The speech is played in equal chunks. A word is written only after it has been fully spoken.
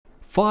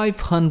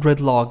500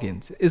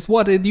 logins is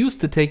what it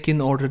used to take in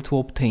order to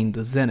obtain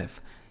the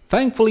Zenith.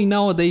 Thankfully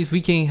nowadays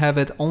we can have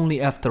it only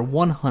after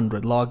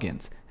 100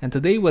 logins, and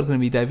today we're going to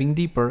be diving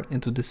deeper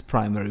into this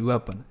primary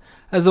weapon.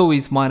 As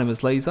always, my name is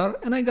Leyzar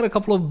and I got a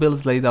couple of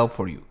builds laid out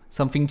for you.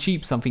 Something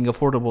cheap, something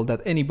affordable that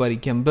anybody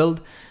can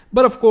build,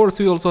 but of course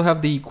we also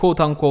have the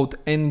quote-unquote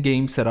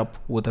endgame setup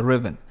with a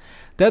ribbon.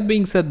 That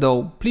being said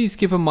though, please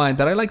keep in mind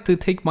that I like to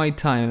take my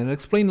time and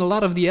explain a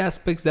lot of the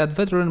aspects that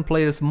veteran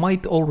players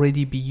might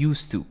already be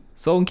used to.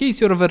 So in case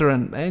you're a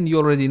veteran and you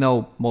already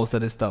know most of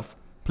this stuff,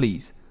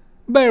 please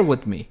bear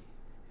with me.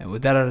 And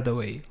with that out of the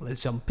way,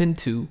 let's jump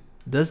into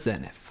the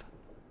Zenith.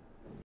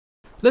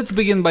 Let's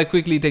begin by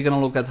quickly taking a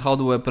look at how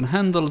the weapon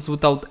handles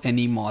without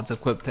any mods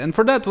equipped, and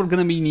for that we're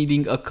gonna be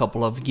needing a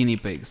couple of guinea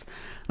pigs.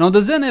 Now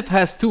the Zenith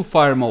has two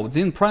fire modes.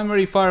 In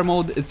primary fire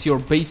mode it's your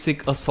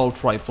basic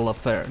assault rifle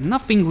affair.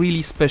 Nothing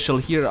really special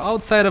here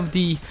outside of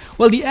the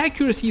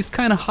accuracy is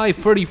kinda high,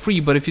 33,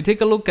 but if you take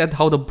a look at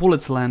how the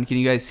bullets land, can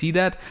you guys see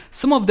that?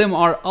 Some of them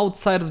are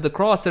outside of the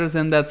crosshairs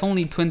and that's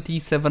only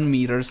 27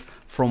 meters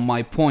from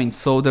my point,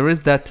 so there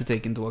is that to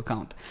take into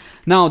account.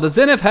 Now the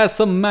Zenith has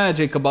some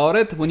magic about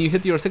it. When you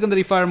hit your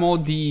secondary fire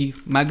mode, the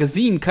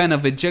magazine kind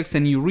of ejects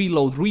and you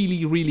reload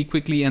really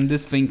quickly, and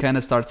this thing kind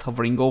of starts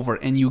hovering over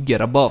and you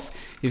get a buff.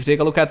 If you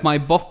take a look at my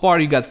buff bar,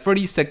 you got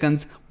 30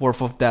 seconds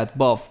worth of that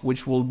buff,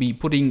 which will be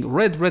putting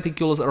red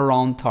reticules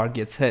around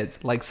targets'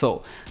 heads, like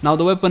so. Now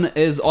the weapon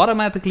is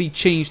automatically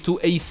changed to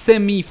a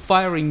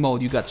semi-firing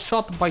mode. You got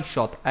shot by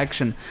shot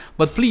action,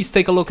 but please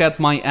take a look at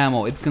my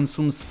ammo. It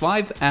consumes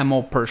 5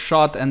 ammo per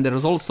shot, and there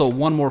is also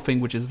one more thing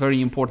which is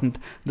very important.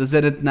 The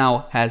Zenith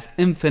now has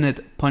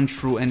infinite punch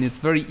through, and it's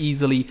very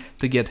easily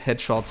to get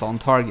headshots on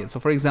target. So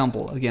for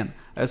example, again,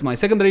 as my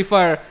secondary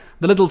fire,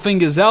 the little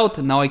thing is out,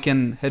 and now I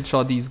can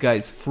headshot these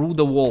guys through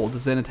the wall, the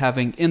Zenith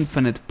having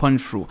infinite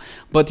punch through.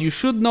 But you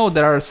should know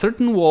there are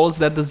certain walls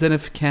that the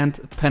Zenith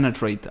can't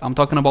penetrate. I'm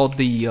talking about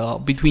the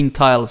between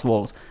tiles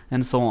walls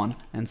and so on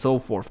and so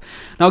forth.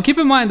 Now keep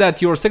in mind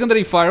that your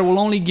secondary fire will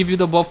only give you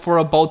the buff for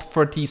about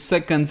 30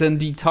 seconds and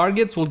the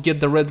targets will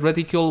get the red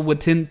reticule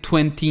within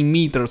 20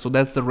 meters, so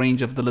that's the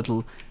range of the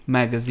little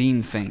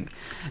magazine thing.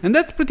 And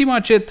that's pretty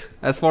much it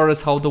as far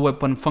as how the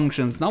weapon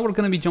functions. Now we're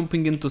gonna be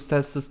jumping into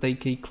stats to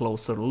take a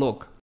closer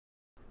look.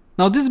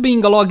 Now this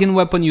being a login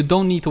weapon, you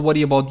don't need to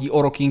worry about the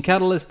Auto King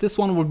catalyst. This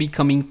one will be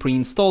coming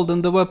pre-installed,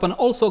 and the weapon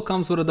also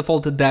comes with a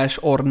default dash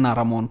or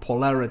Naramon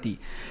polarity.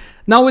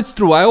 Now it's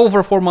true, I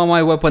overformat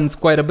my weapons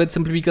quite a bit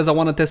simply because I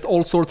want to test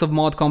all sorts of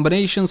mod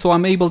combinations, so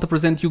I'm able to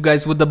present you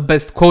guys with the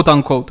best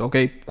quote-unquote,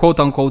 okay,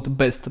 quote-unquote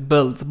best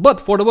builds. But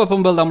for the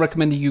weapon build, I'm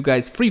recommending you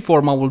guys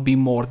freeformat will be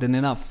more than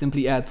enough.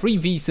 Simply add 3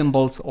 V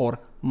symbols or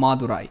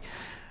Madurai.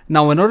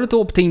 Now in order to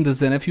obtain the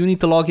Zenith, you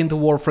need to log into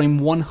Warframe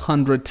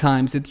 100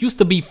 times. It used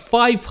to be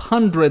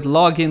 500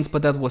 logins,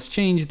 but that was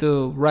changed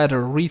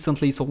rather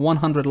recently, so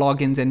 100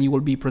 logins and you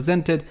will be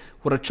presented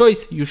with a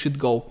choice. You should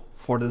go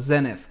for the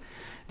Zenith.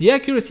 The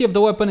accuracy of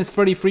the weapon is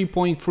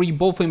 33.3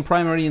 both in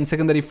primary and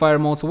secondary fire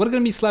mode, so we're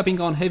going to be slapping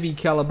on heavy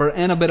caliber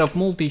and a bit of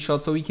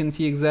multi-shot so we can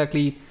see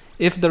exactly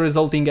if the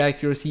resulting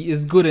accuracy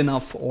is good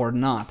enough or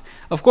not.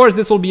 Of course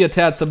this will be a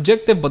tad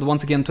subjective, but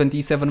once again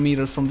 27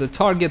 meters from the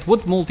target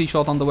with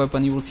multi-shot on the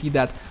weapon, you will see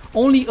that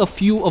only a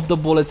few of the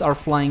bullets are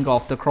flying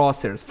off the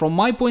crosshairs. From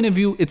my point of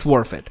view, it's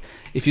worth it.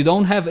 If you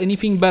don't have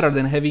anything better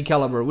than heavy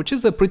caliber, which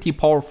is a pretty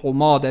powerful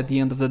mod at the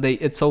end of the day,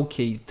 it's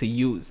okay to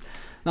use.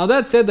 Now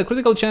that said, the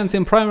critical chance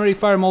in primary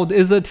fire mode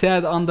is a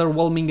tad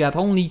underwhelming at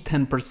only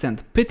 10%.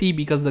 Pity,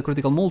 because the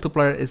critical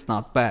multiplier is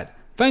not bad.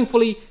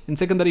 Thankfully, in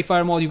secondary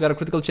fire mode you got a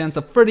critical chance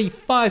of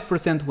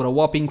 35% with a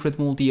whopping crit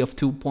multi of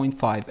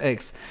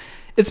 2.5x.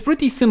 It's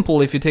pretty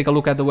simple if you take a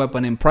look at the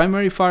weapon. In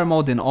primary fire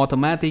mode, in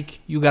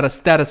automatic, you got a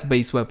status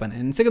based weapon.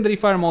 In secondary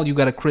fire mode, you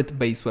got a crit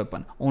based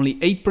weapon. Only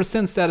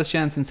 8% status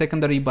chance in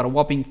secondary, but a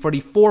whopping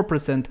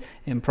 34%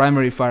 in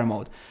primary fire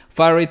mode.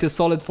 Fire rate is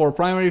solid for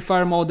primary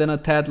fire mode and a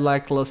tad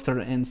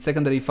lackluster in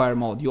secondary fire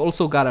mode. You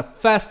also got a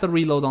faster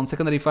reload on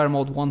secondary fire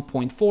mode,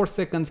 1.4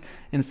 seconds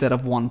instead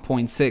of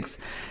 1.6.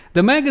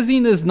 The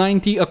magazine is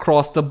 90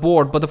 across the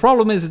board, but the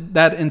problem is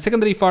that in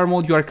secondary fire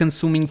mode you are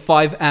consuming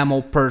 5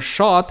 ammo per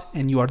shot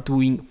and you are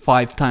doing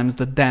 5 times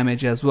the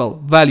damage as well,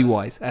 value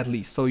wise at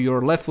least. So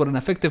you're left with an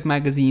effective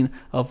magazine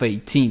of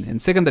 18 in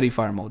secondary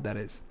fire mode, that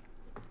is.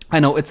 I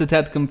know it's a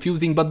tad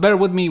confusing, but bear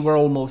with me, we're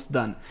almost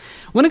done.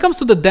 When it comes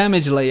to the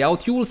damage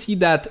layout, you will see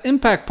that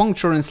impact,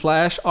 puncture and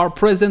slash are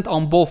present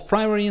on both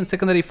primary and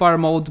secondary fire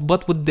mode,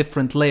 but with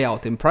different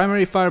layout. In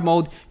primary fire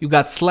mode, you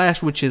got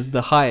slash, which is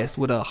the highest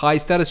with a high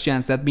status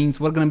chance. That means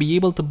we're going to be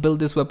able to build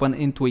this weapon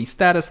into a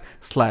status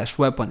slash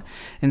weapon.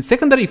 In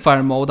secondary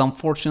fire mode,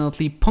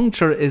 unfortunately,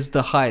 puncture is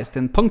the highest,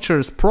 and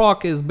puncture's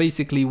proc is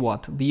basically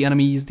what? The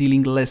enemy is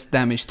dealing less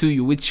damage to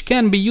you, which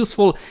can be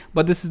useful,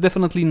 but this is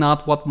definitely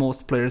not what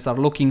most players are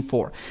looking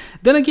for.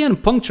 Then again,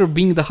 puncture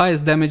being the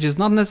highest damage is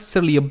not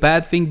necessarily a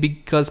bad thing,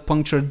 because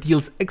puncture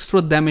deals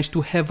extra damage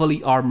to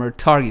heavily armored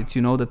targets,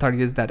 you know, the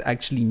targets that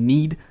actually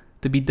need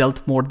to be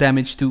dealt more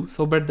damage to,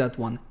 so bear that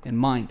one in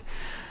mind.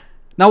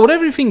 Now, with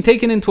everything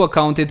taken into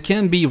account, it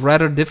can be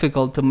rather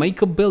difficult to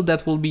make a build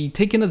that will be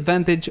taking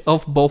advantage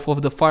of both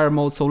of the fire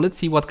modes. So let's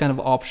see what kind of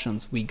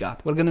options we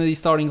got. We're going to be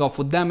starting off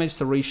with damage,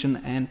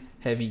 serration, and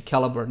heavy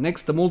caliber.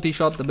 Next, the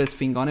multi-shot, the best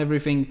thing on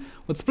everything,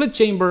 with split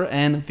chamber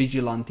and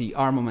vigilante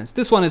armaments.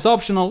 This one is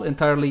optional,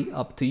 entirely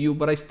up to you,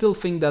 but I still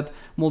think that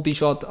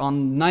multi-shot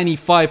on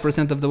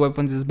 95% of the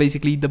weapons is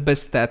basically the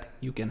best stat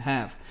you can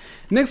have.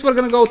 Next, we're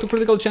gonna go to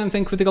critical chance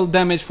and critical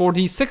damage for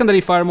the secondary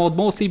fire mode,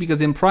 mostly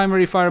because in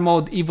primary fire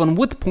mode, even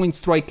with point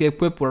strike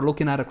equipped, we're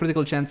looking at a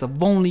critical chance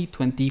of only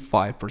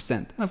 25%.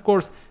 And of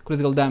course,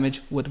 critical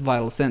damage with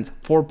vital sense,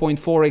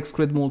 4.4x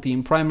crit multi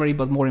in primary,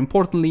 but more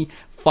importantly,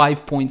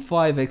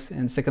 5.5x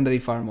in secondary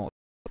fire mode.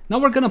 Now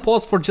we're gonna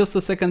pause for just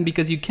a second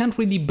because you can't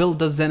really build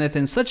the Zenith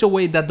in such a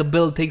way that the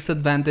build takes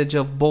advantage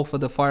of both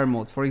of the fire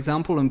modes. For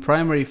example, in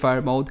primary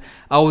fire mode,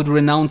 I would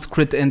renounce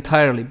crit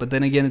entirely, but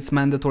then again, it's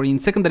mandatory in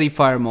secondary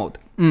fire mode.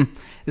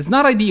 It's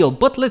not ideal,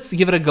 but let's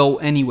give it a go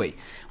anyway.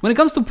 When it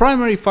comes to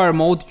primary fire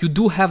mode, you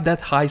do have that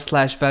high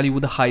slash value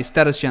with a high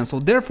status chance, so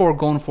therefore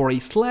going for a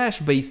slash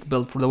based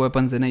build for the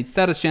weapons innate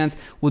status chance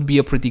would be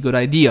a pretty good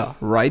idea,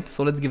 right?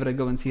 So let's give it a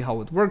go and see how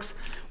it works.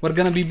 We're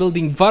gonna be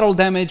building vital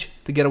damage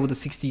together with the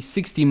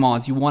 60-60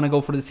 mods. You wanna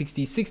go for the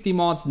 60-60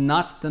 mods,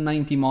 not the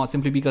 90 mods,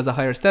 simply because a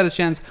higher status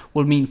chance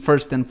will mean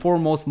first and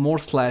foremost more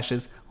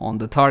slashes on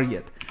the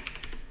target.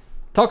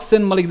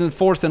 Toxin, Malignant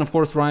Force, and of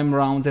course Rhyme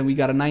Rounds, and we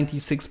got a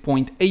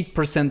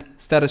 96.8%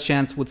 status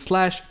chance with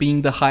Slash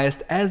being the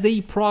highest as a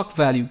proc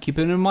value.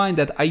 Keeping in mind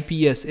that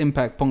IPS,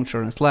 Impact,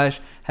 Puncture, and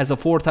Slash has a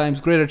 4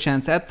 times greater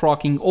chance at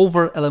proccing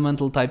over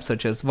elemental types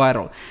such as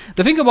Vital.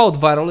 The thing about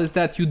Vital is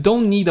that you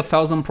don't need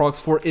 1,000 procs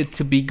for it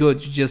to be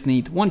good. You just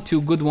need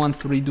 1-2 good ones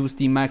to reduce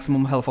the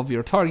maximum health of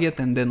your target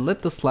and then let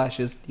the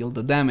slashes deal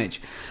the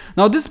damage.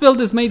 Now this build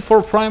is made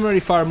for primary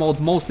fire mode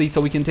mostly, so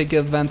we can take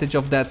advantage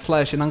of that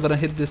slash, and I'm gonna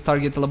hit this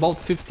target till about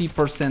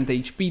 50%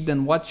 HP,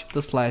 then watch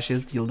the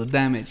slashes deal the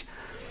damage.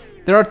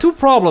 There are two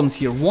problems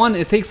here. One,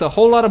 it takes a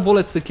whole lot of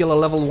bullets to kill a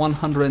level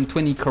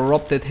 120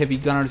 corrupted heavy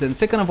gunners, and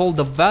second of all,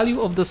 the value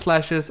of the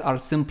slashes are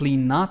simply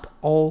not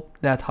all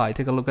that high.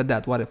 Take a look at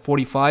that. What, at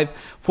 45?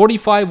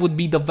 45 would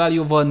be the value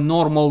of a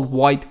normal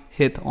white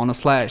hit on a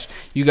slash.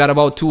 You got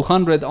about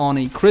 200 on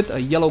a crit, a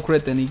yellow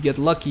crit, and you get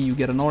lucky, you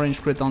get an orange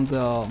crit on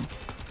the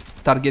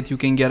target, you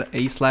can get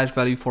a slash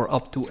value for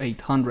up to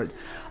 800.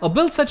 A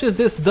build such as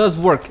this does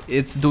work.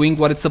 It's doing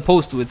what it's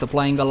supposed to. It's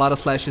applying a lot of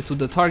slashes to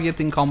the target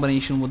in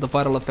combination with the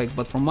vital effect,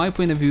 but from my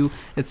point of view,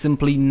 it's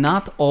simply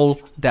not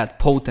all that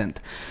potent.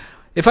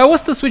 If I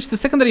was to switch to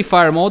secondary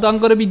fire mode, I'm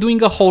gonna be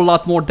doing a whole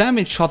lot more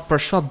damage shot per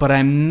shot, but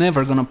I'm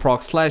never gonna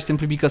proc slash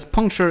simply because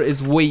puncture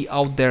is way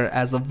out there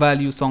as a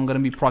value, so I'm gonna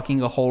be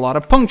proccing a whole lot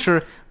of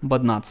puncture,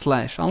 but not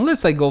slash,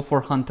 unless I go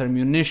for Hunter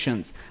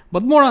Munitions.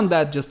 But more on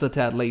that just a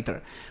tad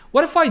later.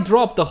 What if I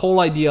drop the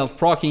whole idea of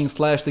proccing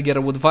slash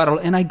together with vital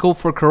and I go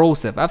for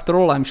corrosive? After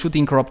all, I'm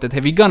shooting corrupted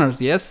heavy gunners,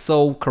 yes?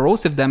 So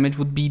corrosive damage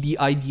would be the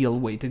ideal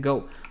way to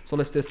go. So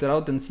let's test it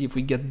out and see if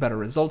we get better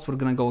results. We're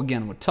gonna go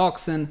again with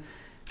toxin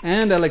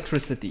and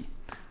electricity.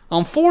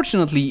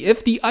 Unfortunately,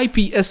 if the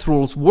IPS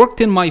rules worked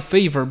in my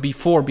favor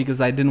before because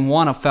I didn't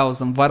want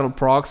 1,000 vital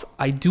procs,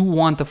 I do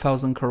want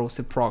 1,000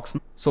 corrosive procs.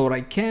 So what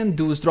I can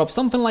do is drop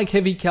something like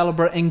heavy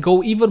caliber and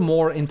go even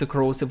more into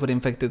corrosive with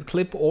infected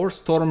clip or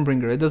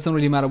stormbringer. It doesn't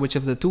really matter which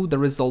of the two, the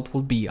result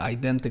will be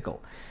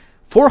identical.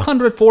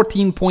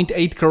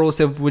 414.8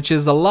 corrosive, which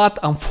is a lot,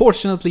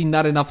 unfortunately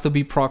not enough to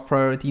be proc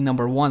priority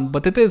number 1,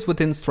 but it is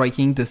within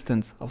striking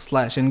distance of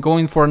slash, and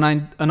going for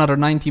another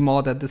 90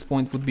 mod at this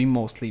point would be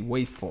mostly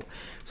wasteful.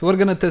 So we're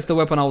gonna test the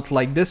weapon out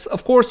like this.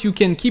 Of course, you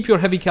can keep your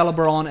heavy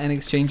caliber on and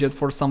exchange it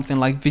for something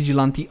like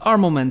vigilante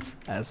armaments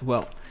as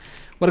well.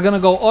 We're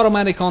gonna go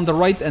automatic on the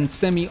right and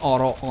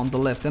semi-auto on the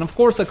left. And of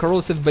course, a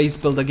corrosive base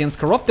build against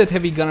corrupted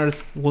heavy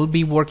gunners will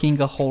be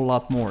working a whole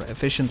lot more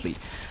efficiently.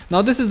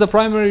 Now this is the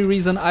primary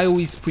reason I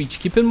always preach.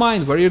 Keep in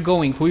mind where you're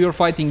going, who you're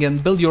fighting,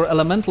 and build your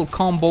elemental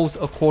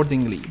combos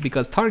accordingly,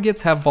 because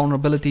targets have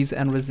vulnerabilities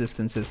and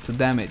resistances to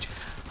damage.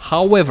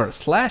 However,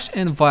 slash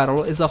and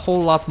vital is a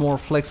whole lot more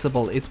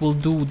flexible. It will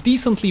do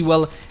decently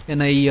well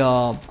in a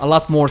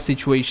lot more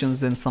situations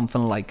than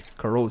something like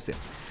corrosive.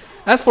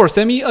 As for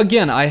semi,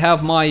 again, I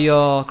have my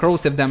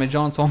corrosive damage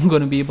on, so I'm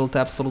going to be able to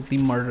absolutely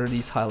murder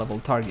these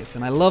high-level targets.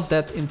 And I love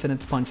that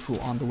infinite punch-through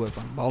on the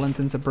weapon. By all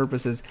intents and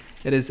purposes,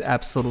 it is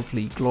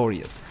absolutely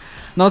glorious.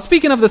 Now,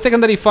 speaking of the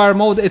secondary fire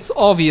mode, it's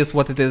obvious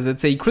what it is.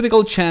 It's a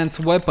critical chance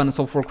weapon.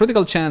 So for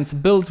critical chance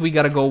builds, we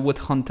gotta go with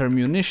Hunter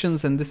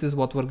Munitions, and this is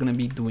what we're gonna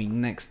be doing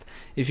next.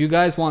 If you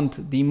guys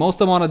want the most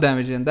amount of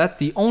damage, and that's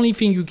the only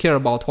thing you care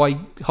about,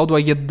 how do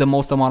I get the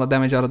most amount of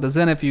damage out of the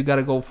Zenith, you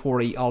gotta go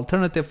for a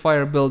alternative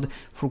fire build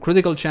for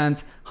critical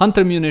chance,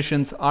 Hunter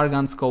Munitions,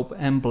 Argon Scope,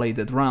 and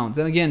bladed rounds.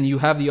 And again, you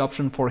have the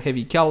option for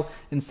heavy cal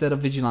instead of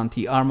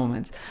vigilante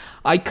armaments.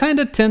 I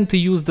kinda tend to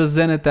use the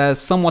Zenith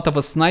as somewhat of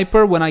a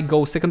sniper when I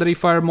go secondary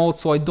fire mode,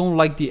 so I don't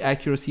like the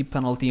accuracy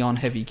penalty on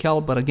heavy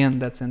cal, but again,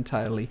 that's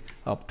entirely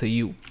up to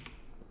you.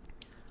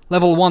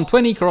 Level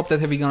 120,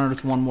 corrupted heavy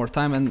gunners one more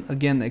time, and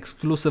again,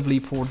 exclusively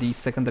for the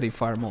secondary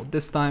fire mode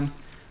this time.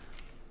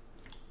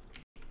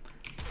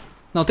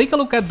 Now take a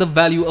look at the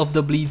value of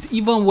the bleeds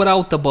even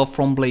without the buff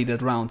from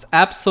bladed rounds.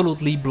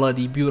 Absolutely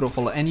bloody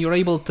beautiful, and you're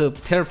able to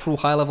tear through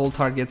high level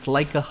targets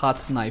like a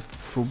hot knife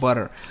through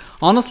butter.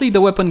 Honestly,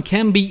 the weapon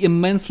can be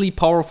immensely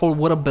powerful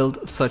with a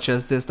build such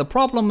as this. The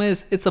problem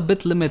is it's a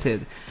bit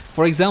limited.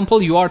 For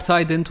example, you are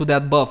tied into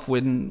that buff.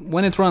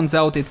 When it runs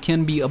out, it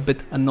can be a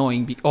bit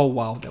annoying. Oh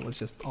wow, that was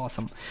just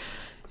awesome.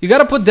 You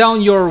gotta put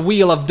down your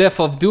Wheel of Death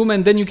of Doom,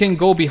 and then you can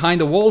go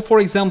behind a wall, for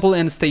example,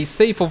 and stay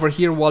safe over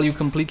here while you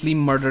completely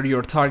murder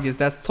your targets.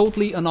 That's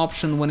totally an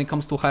option when it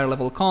comes to higher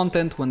level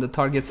content, when the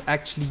targets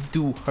actually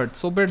do hurt,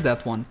 so bear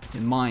that one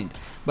in mind.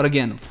 But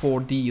again,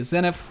 for the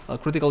Zenith, a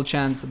critical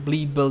chance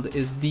bleed build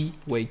is the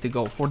way to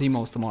go for the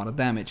most amount of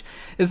damage.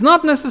 It's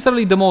not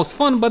necessarily the most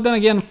fun, but then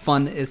again,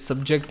 fun is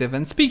subjective.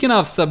 And speaking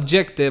of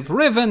subjective,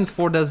 Rivens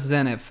for the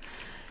Zenith.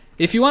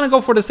 If you want to go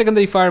for the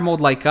secondary fire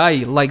mode, like I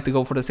like to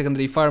go for the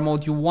secondary fire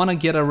mode, you want to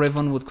get a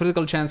Riven with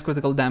critical chance,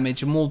 critical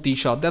damage,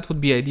 multi-shot. That would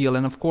be ideal,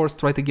 and of course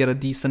try to get a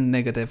decent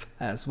negative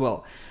as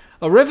well.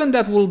 A Riven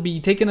that will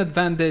be taking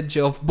advantage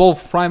of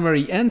both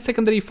primary and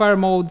secondary fire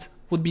modes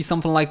would be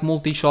something like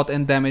multi-shot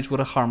and damage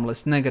with a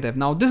harmless negative.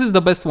 Now this is the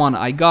best one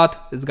I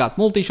got. It's got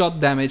multi-shot,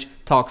 damage,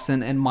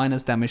 toxin, and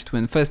minus damage to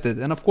infested,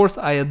 and of course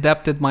I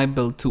adapted my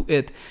build to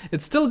it.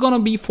 It's still gonna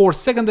be for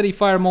secondary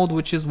fire mode,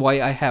 which is why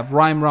I have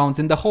rhyme rounds,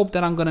 in the hope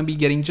that I'm gonna be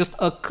getting just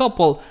a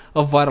couple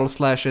of vital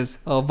slashes,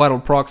 vital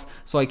procs,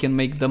 so I can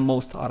make the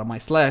most out of my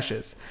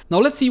slashes. Now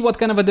let's see what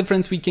kind of a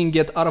difference we can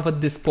get out of a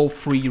dispo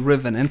free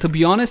Riven. And to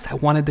be honest, I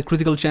wanted the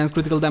critical chance,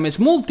 critical damage,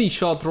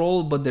 multi-shot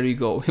roll, but there you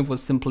go, it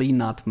was simply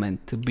not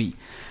meant to be.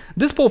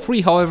 Dispo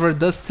free, however,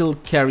 does still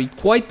carry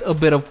quite a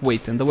bit of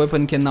weight, and the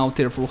weapon can now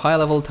tear through high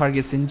level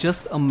targets in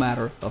just a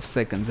matter of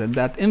seconds, and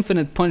that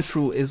infinite punch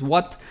through is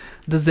what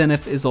the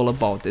Zenith is all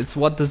about. It's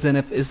what the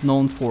Zenith is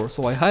known for,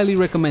 so I highly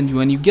recommend you,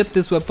 when you get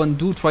this weapon,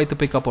 do try to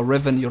pick up a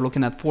Riven. You're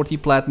looking at 40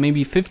 plat,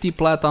 maybe 50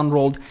 plat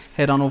unrolled.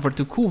 Head on over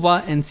to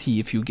Kuva and see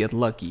if you get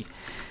lucky.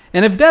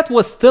 And if that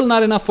was still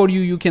not enough for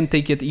you, you can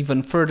take it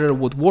even further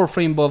with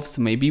Warframe buffs,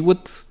 maybe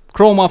with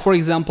Chroma, for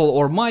example,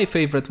 or my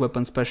favorite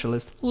weapon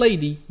specialist,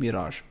 Lady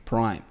Mirage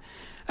Prime.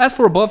 As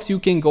for buffs, you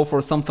can go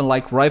for something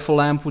like Rifle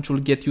Lamp, which will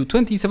get you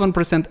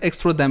 27%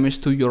 extra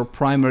damage to your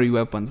primary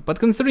weapons,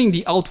 but considering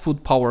the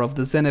output power of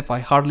the Zenith, I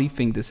hardly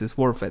think this is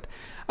worth it.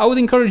 I would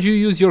encourage you to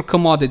use your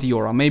commodity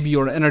aura, maybe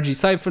your Energy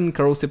Siphon,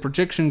 Corrosive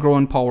Projection,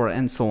 Growing Power,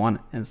 and so on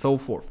and so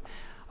forth.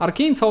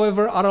 Arcanes,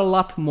 however, are a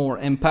lot more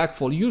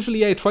impactful.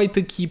 Usually I try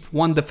to keep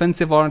one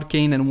defensive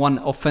arcane and one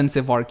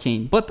offensive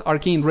arcane, but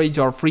Arcane Rage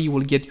R3 will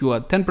get you a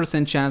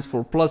 10% chance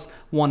for plus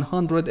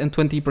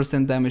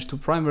 120% damage to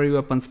primary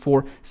weapons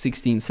for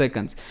 16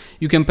 seconds.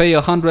 You can pay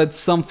 100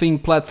 something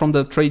plat from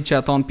the trade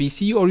chat on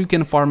PC, or you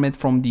can farm it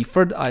from the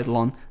third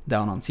Eidolon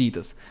down on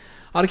Cetus.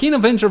 Arcane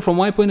Avenger, from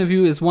my point of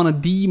view, is one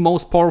of the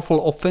most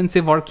powerful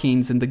offensive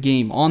arcanes in the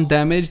game. On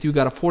damage, you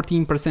got a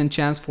 14%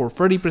 chance for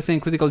 30%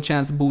 critical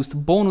chance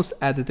boost bonus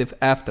additive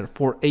after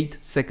for 8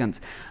 seconds.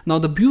 Now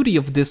the beauty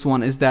of this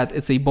one is that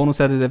it's a bonus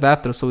additive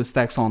after, so it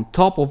stacks on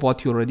top of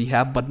what you already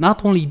have, but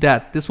not only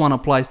that, this one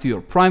applies to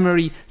your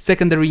primary,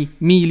 secondary,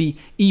 melee,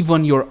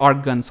 even your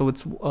arc gun, so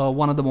it's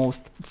one of the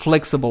most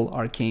flexible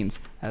arcanes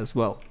as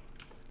well.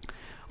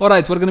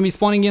 Alright, we're gonna be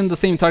spawning in the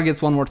same targets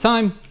one more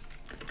time.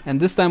 And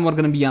this time we're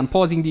going to be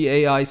unpausing the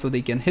AI so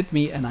they can hit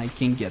me and I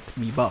can get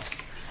me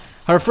buffs.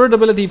 Her third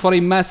ability for a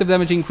massive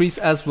damage increase,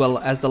 as well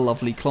as the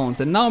lovely clones.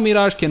 And now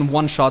Mirage can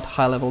one-shot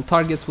high-level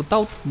targets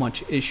without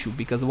much issue,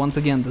 because once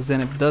again the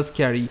Zenith does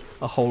carry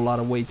a whole lot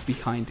of weight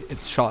behind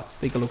its shots.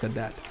 Take a look at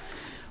that.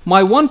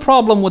 My one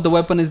problem with the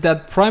weapon is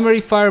that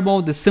primary fire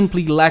mode is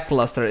simply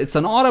lackluster. It's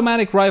an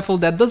automatic rifle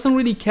that doesn't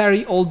really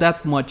carry all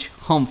that much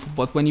humph,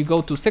 but when you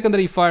go to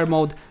secondary fire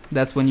mode,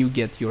 that's when you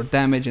get your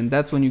damage, and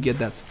that's when you get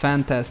that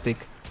fantastic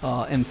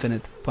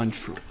infinite punch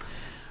through.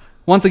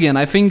 Once again,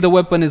 I think the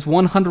weapon is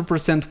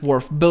 100%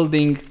 worth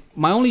building.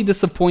 My only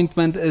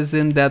disappointment is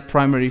in that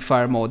primary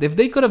fire mode. If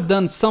they could have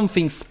done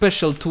something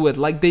special to it,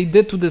 like they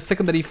did to the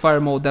secondary fire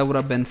mode, that would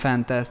have been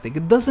fantastic.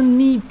 It doesn't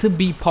need to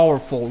be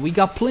powerful. We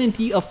got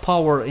plenty of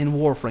power in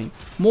Warframe,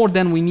 more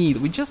than we need.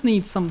 We just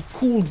need some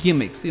cool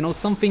gimmicks, you know,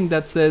 something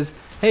that says,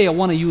 hey, I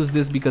want to use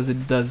this because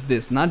it does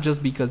this, not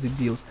just because it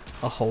deals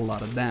a whole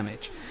lot of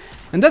damage.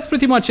 And that's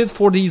pretty much it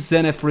for the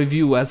Zenith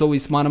review. As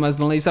always, my name has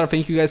been Leyzar.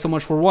 Thank you guys so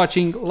much for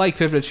watching. Like,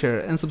 favorite,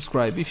 share, and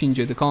subscribe if you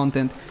enjoyed the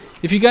content.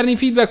 If you got any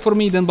feedback for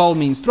me, then by all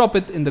means drop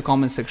it in the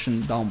comment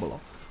section down below.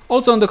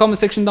 Also in the comment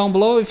section down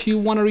below if you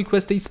want to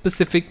request a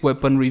specific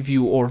weapon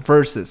review or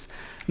versus.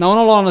 Now in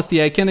all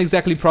honesty, I can't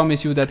exactly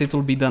promise you that it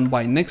will be done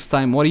by next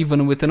time or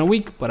even within a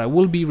week, but I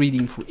will be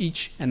reading for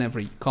each and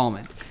every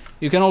comment.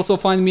 You can also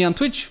find me on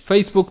Twitch,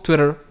 Facebook,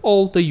 Twitter,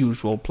 all the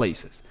usual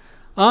places.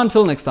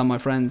 Until next time, my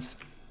friends.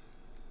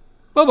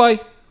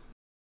 Bye-bye.